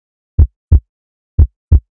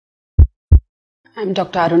I'm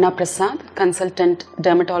Dr. Aruna Prasad, consultant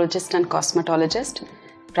dermatologist and cosmetologist,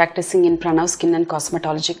 practicing in Pranav Skin and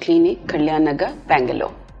Cosmetology Clinic, Kalyan Nagar,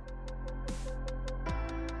 Bangalore.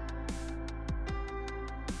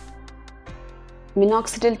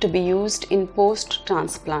 Minoxidil to be used in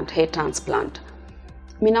post-transplant, hair transplant.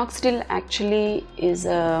 Minoxidil actually is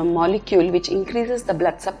a molecule which increases the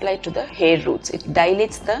blood supply to the hair roots. It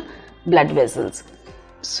dilates the blood vessels.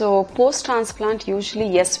 So post-transplant, usually,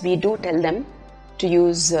 yes, we do tell them to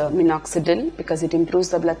use minoxidil because it improves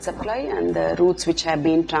the blood supply and the roots which have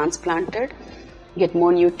been transplanted get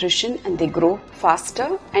more nutrition and they grow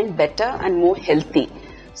faster and better and more healthy.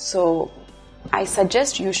 So I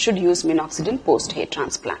suggest you should use minoxidil post hair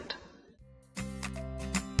transplant.